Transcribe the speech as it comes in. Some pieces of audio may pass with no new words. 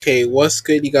Okay, what's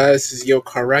good, you guys? This is Yo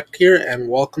Correct here, and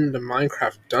welcome to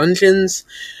Minecraft Dungeons.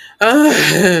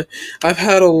 I've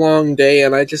had a long day,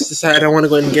 and I just decided I want to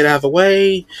go ahead and get out of the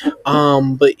way.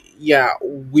 But yeah,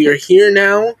 we're here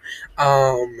now.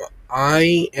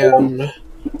 I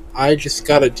just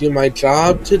gotta do my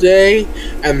job today,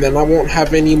 and then I won't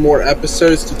have any more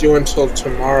episodes to do until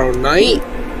tomorrow night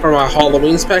for my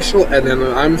Halloween special, and then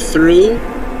I'm through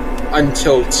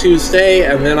until Tuesday,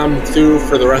 and then I'm through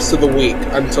for the rest of the week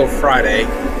until Friday.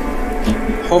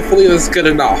 Hopefully that's good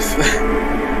enough.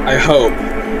 I hope.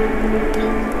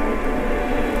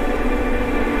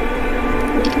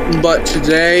 But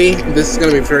today, this is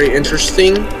going to be very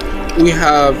interesting. We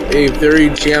have a very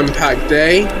jam-packed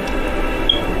day.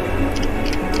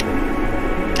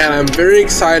 And I'm very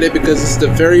excited because it's the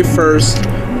very first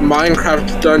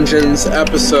Minecraft Dungeons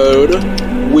episode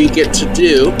we get to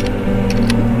do.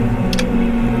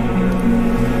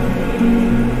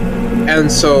 And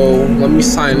so, let me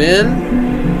sign in.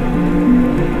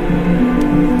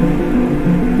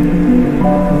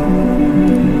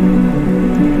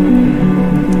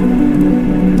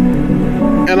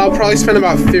 And I'll probably spend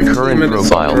about 15 Current minutes.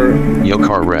 profile,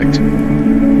 Yokar Rect.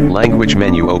 Language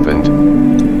menu opened.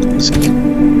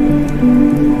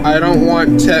 I don't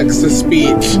want text to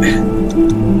speech.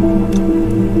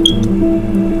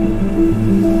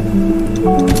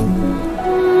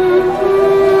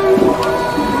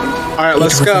 Alright,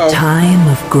 let's go. It was a time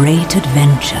of great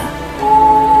adventure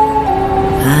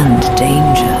and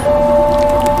danger.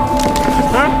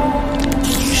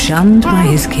 Shunned by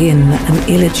his kin, an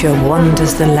illager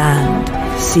wanders the land,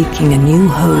 seeking a new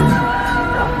home.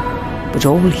 But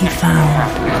all he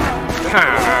found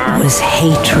was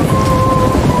hatred.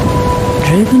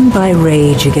 Driven by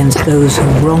rage against those who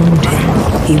wronged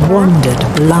him, he wandered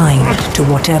blind to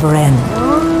whatever end.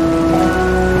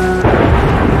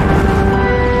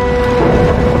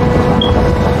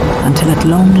 Until at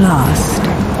long last,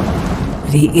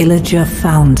 the illager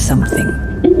found something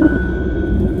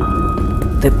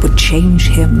that would change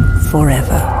him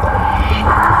forever.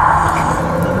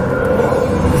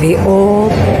 The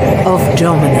Orb of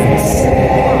Dominance.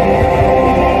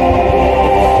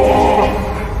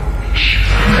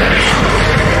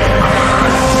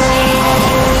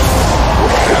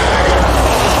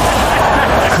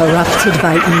 Corrupted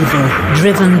by evil,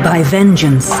 driven by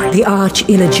vengeance, the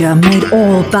Arch-Illager made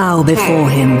all bow before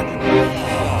him.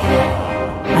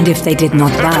 And if they did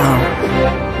not bow,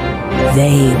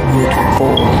 they would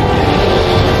fall.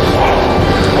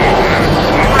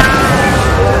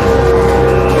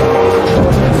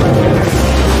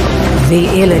 The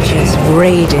Illagers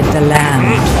raided the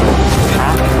land.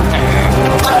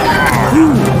 Who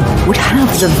would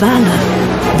have the valor,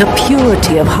 the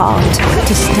purity of heart,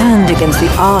 to stand against the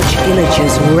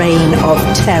Arch-Illager's reign of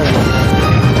terror?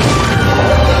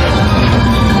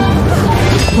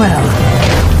 Well,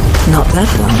 not that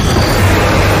one.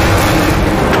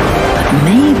 But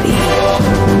maybe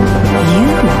you.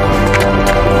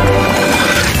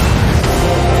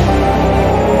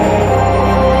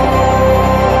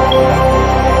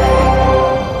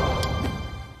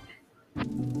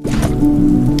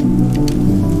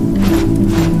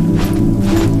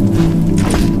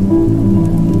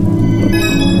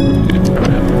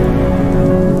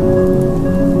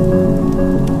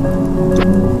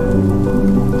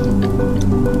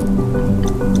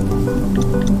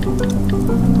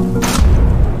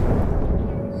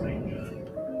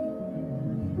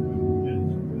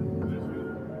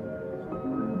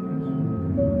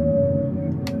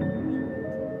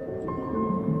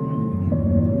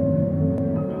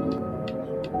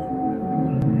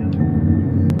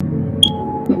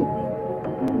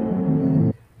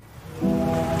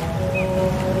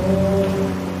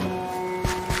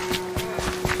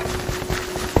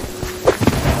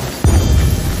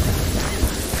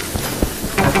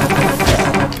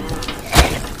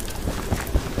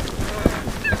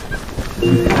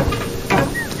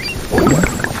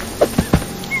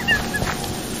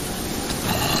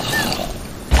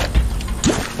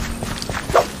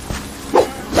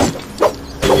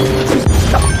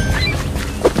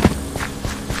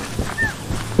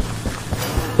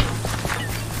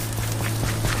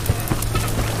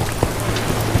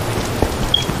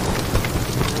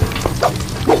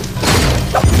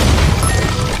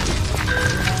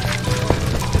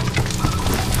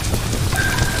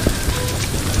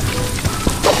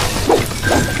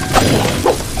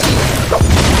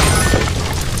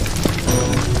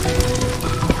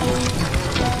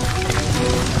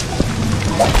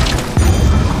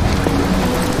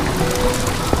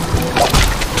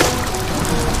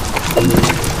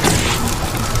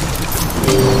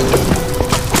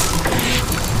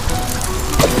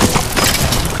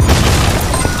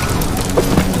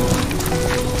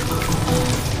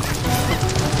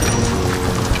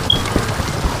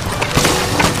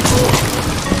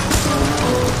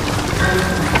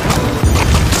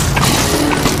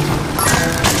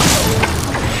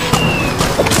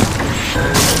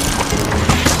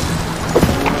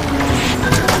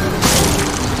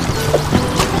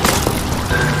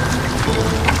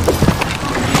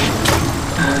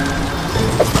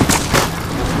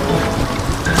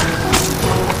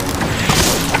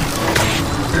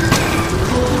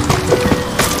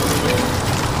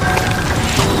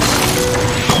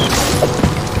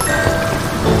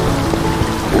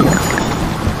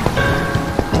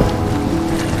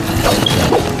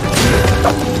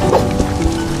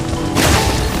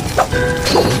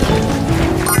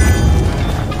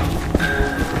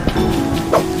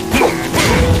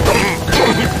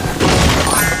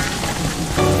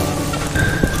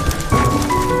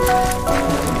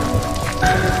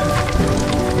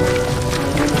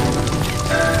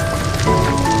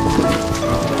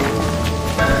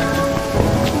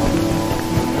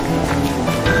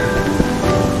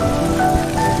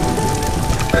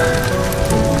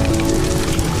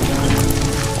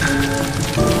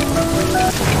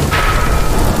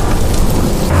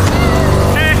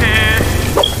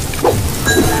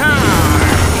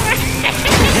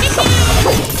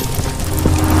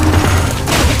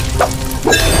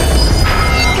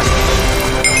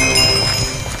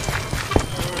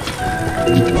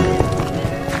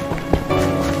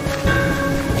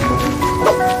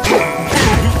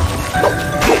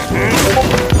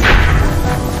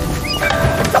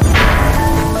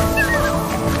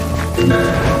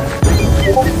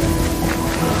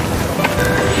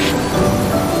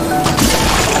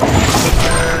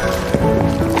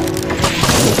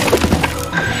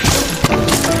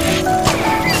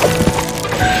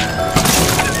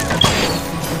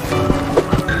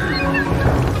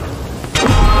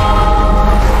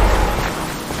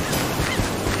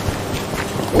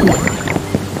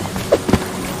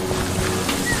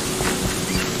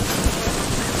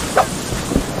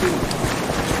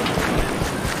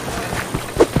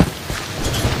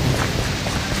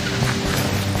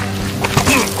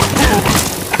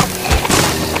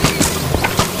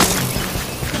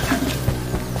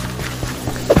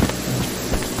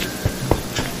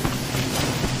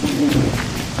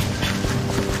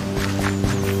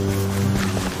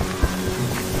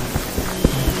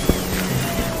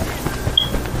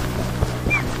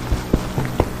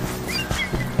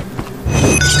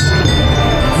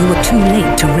 Too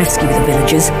late to rescue the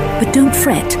villagers, but don't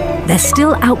fret. They're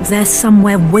still out there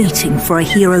somewhere waiting for a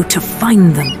hero to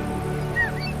find them.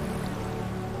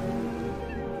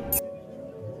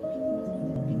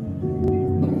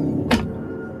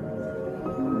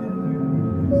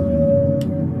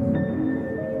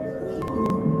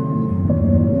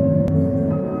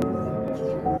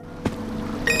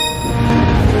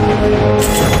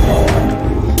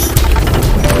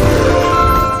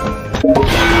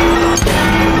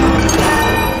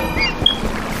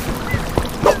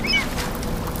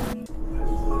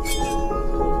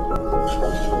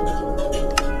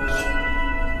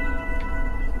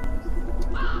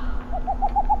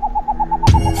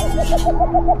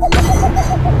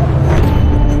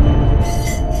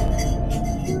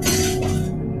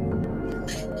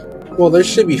 Well, this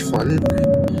should be fun.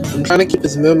 I'm trying to keep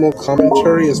as minimal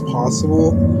commentary as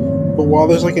possible, but while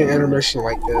there's like an intermission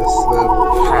like this,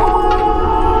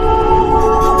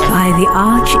 By the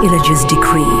Arch-Illager's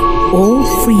decree, all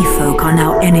free folk are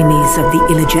now enemies of the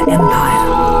Illager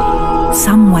Empire.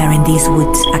 Somewhere in these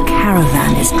woods, a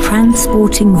caravan is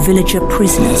transporting villager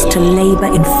prisoners to labor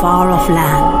in far-off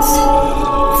lands.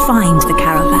 Find the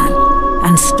caravan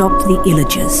and stop the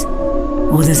Illagers,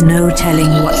 or there's no telling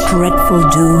what dreadful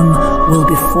doom will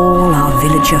befall our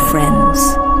villager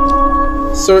friends.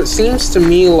 So it seems to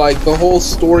me like the whole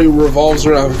story revolves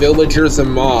around villagers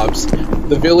and mobs.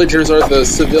 The villagers are the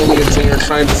civilians and you're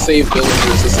trying to save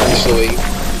villagers, essentially,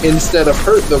 instead of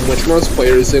hurt them, which most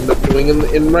players end up doing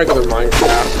in regular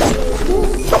Minecraft.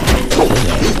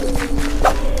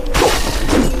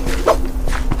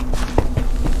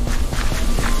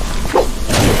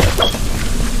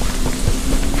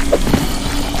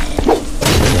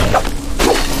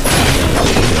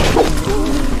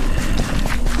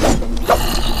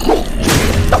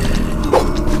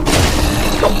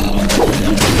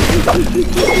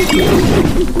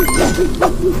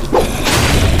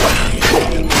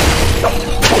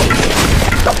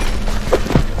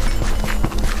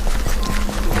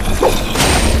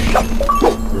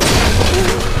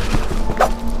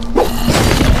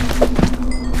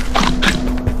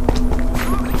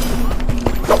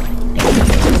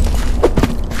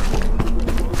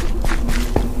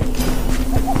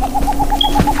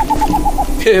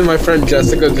 And my friend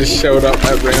Jessica just showed up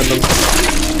at random.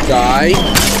 Die.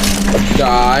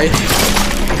 Die.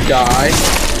 Die.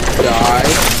 Die.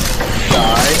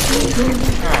 Die.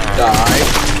 Die.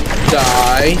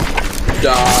 Die.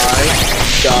 Die.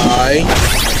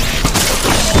 Die.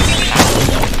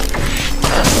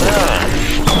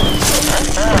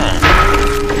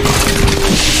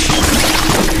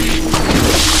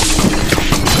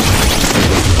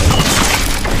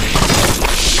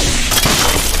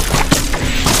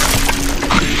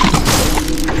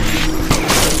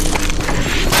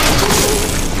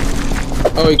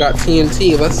 Oh, we got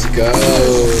TNT. Let's go.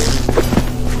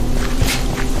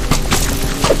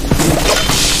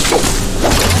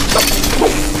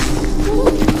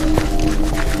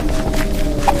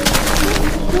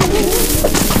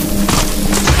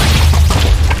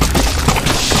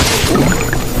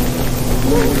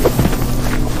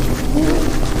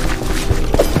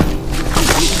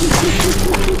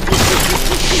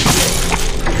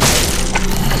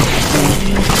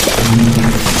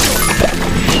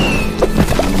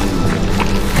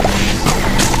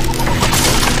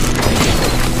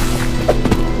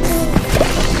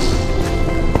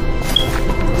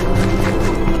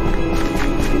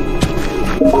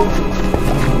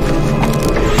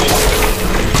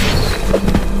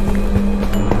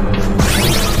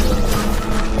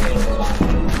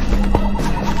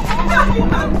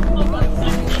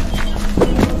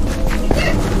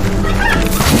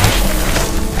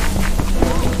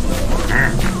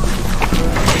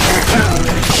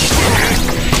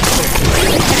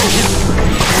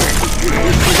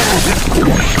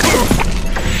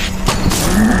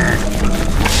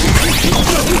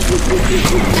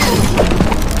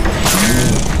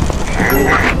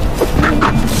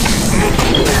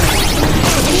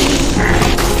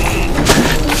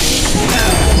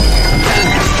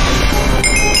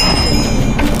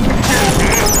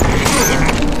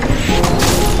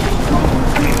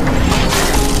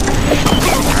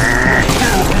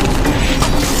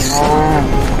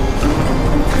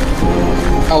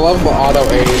 I love the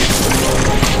auto aid.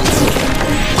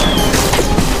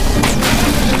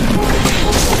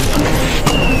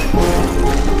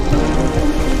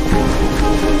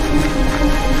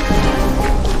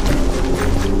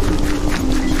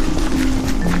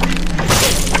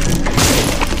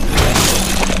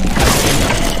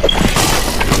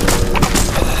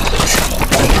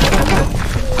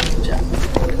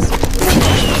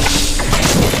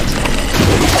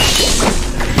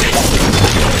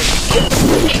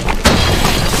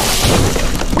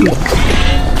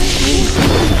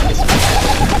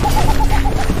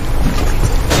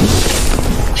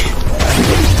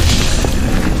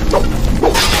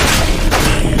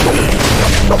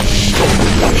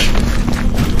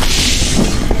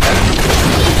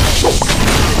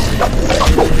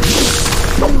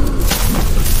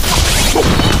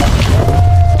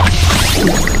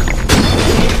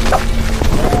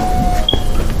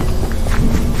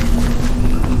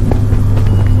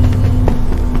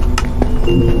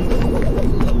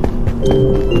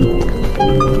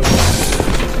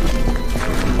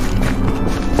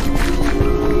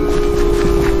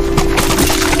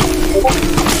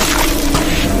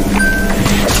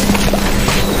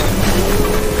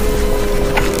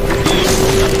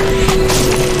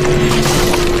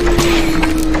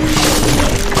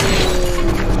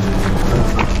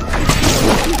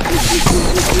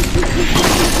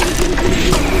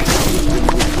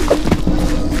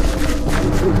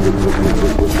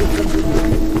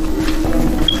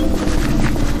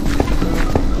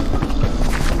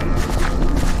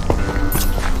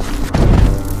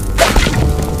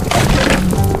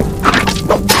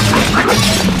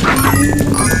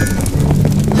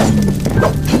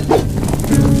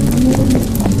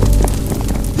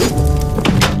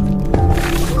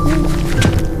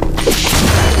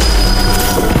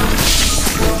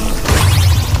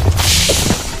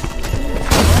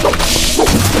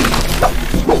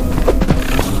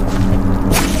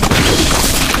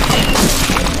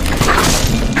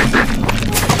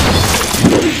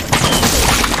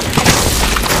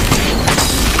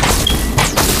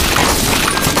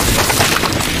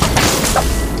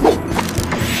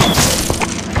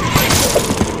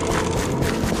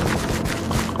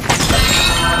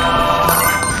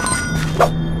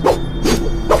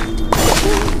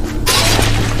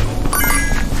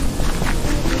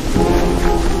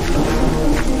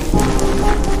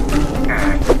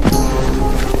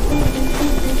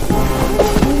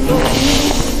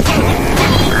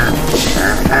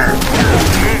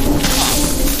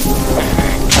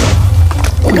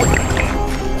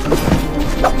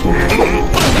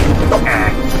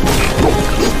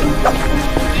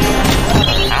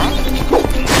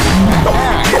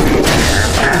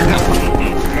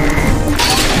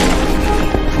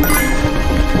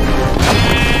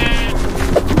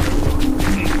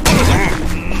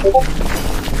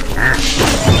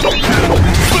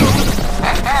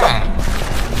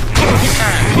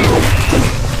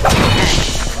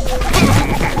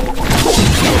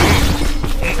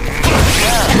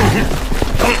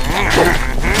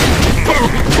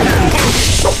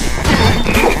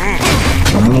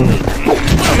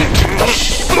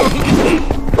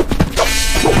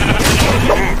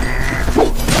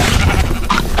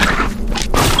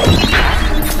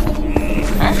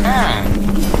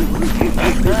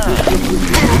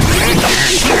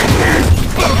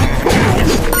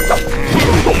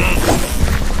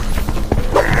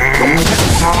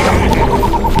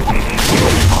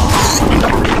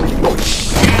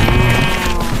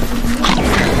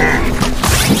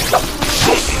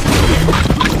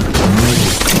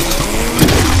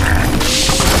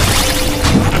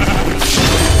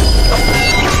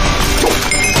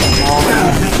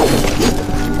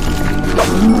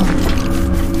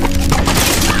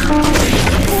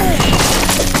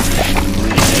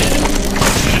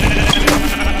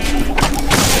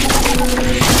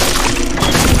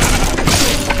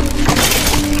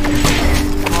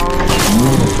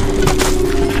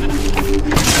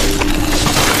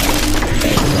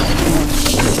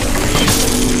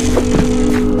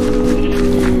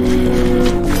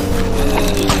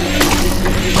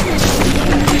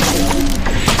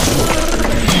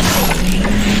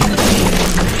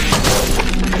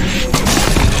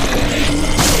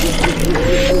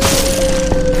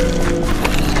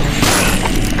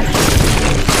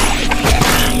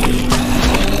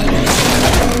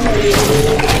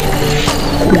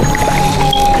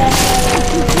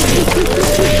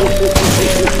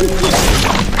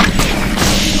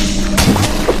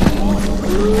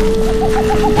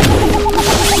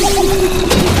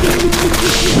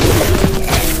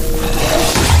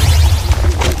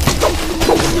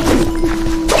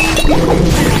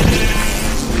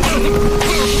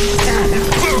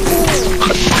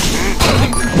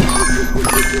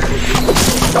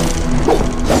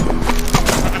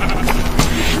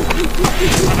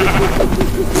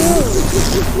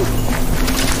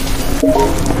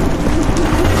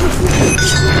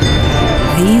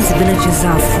 its villagers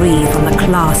are free from the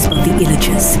clasp of the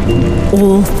Illagers.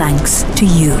 All thanks to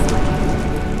you.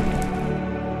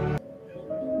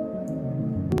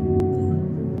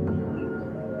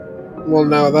 Well,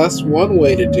 now that's one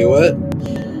way to do it.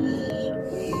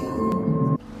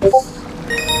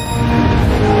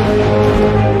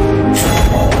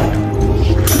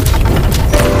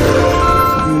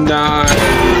 Nice.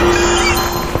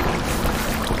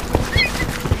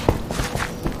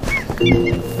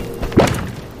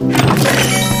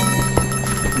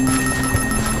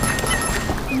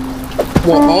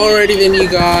 Well, alrighty then, you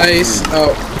guys.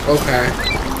 Oh, okay.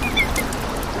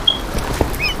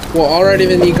 Well, alrighty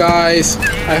then, you guys.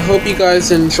 I hope you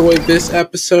guys enjoyed this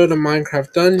episode of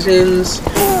Minecraft Dungeons.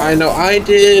 I know I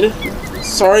did.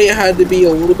 Sorry it had to be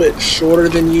a little bit shorter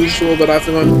than usual, but I've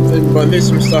been going through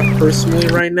some stuff personally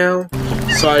right now,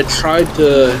 so I tried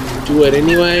to do it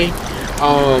anyway.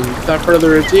 Without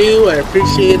further ado, I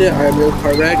appreciate it. I am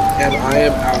Correct, and I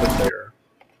am out of here.